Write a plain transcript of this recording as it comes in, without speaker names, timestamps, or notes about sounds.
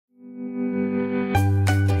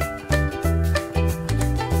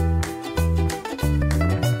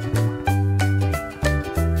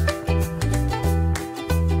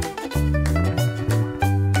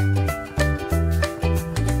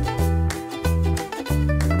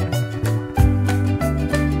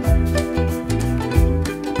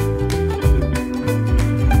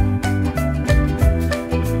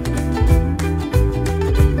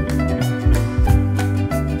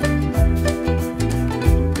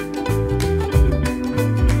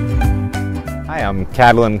Hi, I'm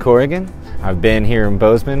Catalin Corrigan. I've been here in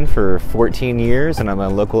Bozeman for 14 years and I'm a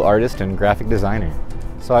local artist and graphic designer.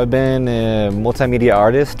 So I've been a multimedia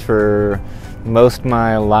artist for most of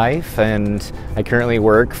my life, and I currently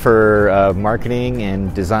work for a marketing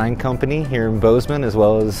and design company here in Bozeman, as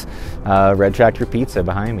well as Red Tractor Pizza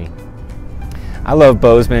behind me. I love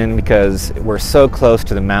Bozeman because we're so close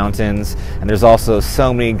to the mountains, and there's also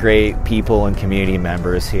so many great people and community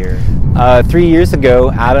members here. 3 years ago,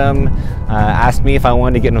 Adam asked me if I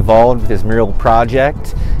wanted to get involved with his mural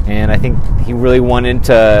project, and I think he really wanted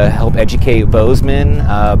to help educate Bozeman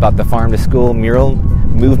about the farm to school mural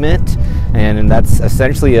movement, and that's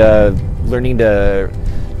essentially learning to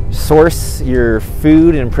source your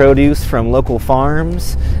food and produce from local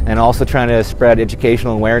farms, and also trying to spread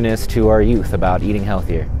educational awareness to our youth about eating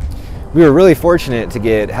healthier. We were really fortunate to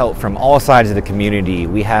get help from all sides of the community.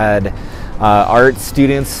 We had art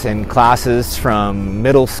students and classes from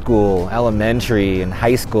middle school, elementary, and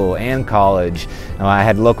high school, and college. I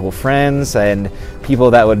had local friends and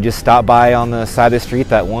people that would just stop by on the side of the street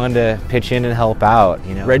that wanted to pitch in and help out.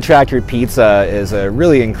 Red Tractor Pizza is a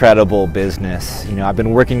really incredible business. I've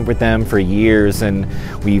been working with them for years, and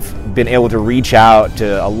we've been able to reach out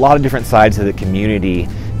to a lot of different sides of the community.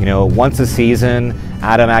 Once a season,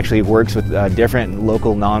 Adam actually works with a different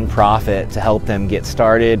local nonprofit to help them get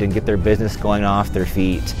started and get their business going off their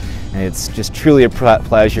feet. And it's just truly a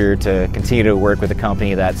pleasure to continue to work with a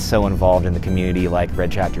company that's so involved in the community like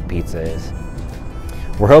Red Tractor Pizza is.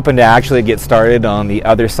 We're hoping to actually get started on the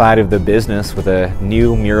other side of the business with a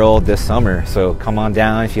new mural this summer. So come on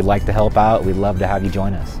down if you'd like to help out. We'd love to have you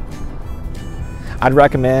join us. I'd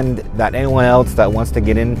recommend that anyone else that wants to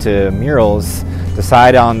get into murals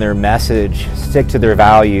decide on their message, stick to their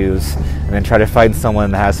values, and then try to find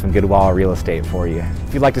someone that has some good wall real estate for you.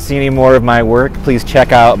 If you'd like to see any more of my work, please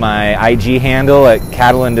check out my IG handle at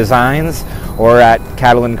Catalin Designs or at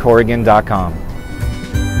CatalinCorrigan.com.